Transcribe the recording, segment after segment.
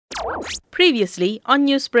Previously on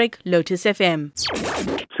Newsbreak, Lotus FM.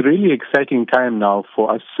 It's a really exciting time now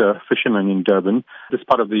for us fishermen in Durban. This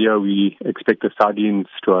part of the year, we expect the sardines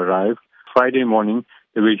to arrive. Friday morning,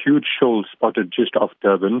 there were huge shoals spotted just off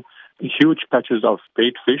Durban. Huge patches of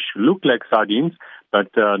bait fish, look like sardines, but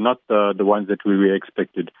not the ones that we were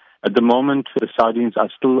expected. At the moment, the sardines are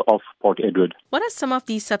still off Port Edward. What are some of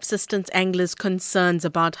these subsistence anglers' concerns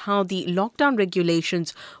about how the lockdown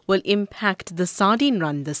regulations will impact the sardine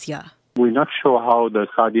run this year? We're not sure how the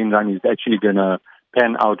sardine run is actually going to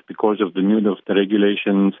pan out because of the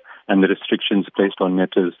regulations and the restrictions placed on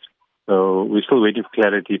netters. So we're still waiting for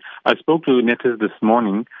clarity. I spoke to netters this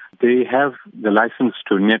morning. They have the license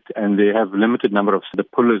to net and they have limited number of the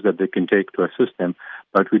pullers that they can take to assist them.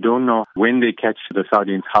 But we don't know when they catch the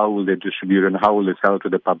sardines, how will they distribute and how will they sell to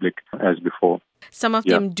the public as before. Some of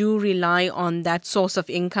them do rely on that source of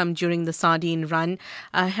income during the sardine run.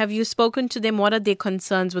 Have you spoken to them? What are their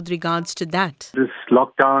concerns with regards to that? This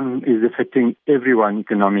lockdown is affecting everyone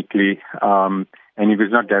economically. And if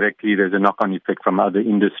it's not directly, there's a knock-on effect from other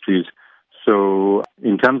industries. So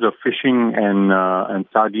in terms of fishing and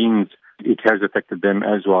sardines, it has affected them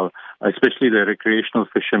as well, especially the recreational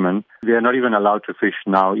fishermen. They are not even allowed to fish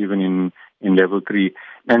now, even in level 3.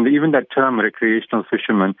 And even that term, recreational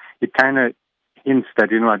fishermen, it kind of hints that,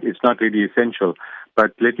 it's not really essential.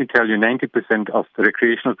 But let me tell you, 90% of the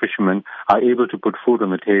recreational fishermen are able to put food on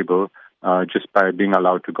the table just by being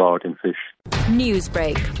allowed to go out and fish.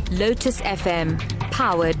 Newsbreak, Lotus FM,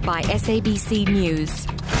 powered by SABC News.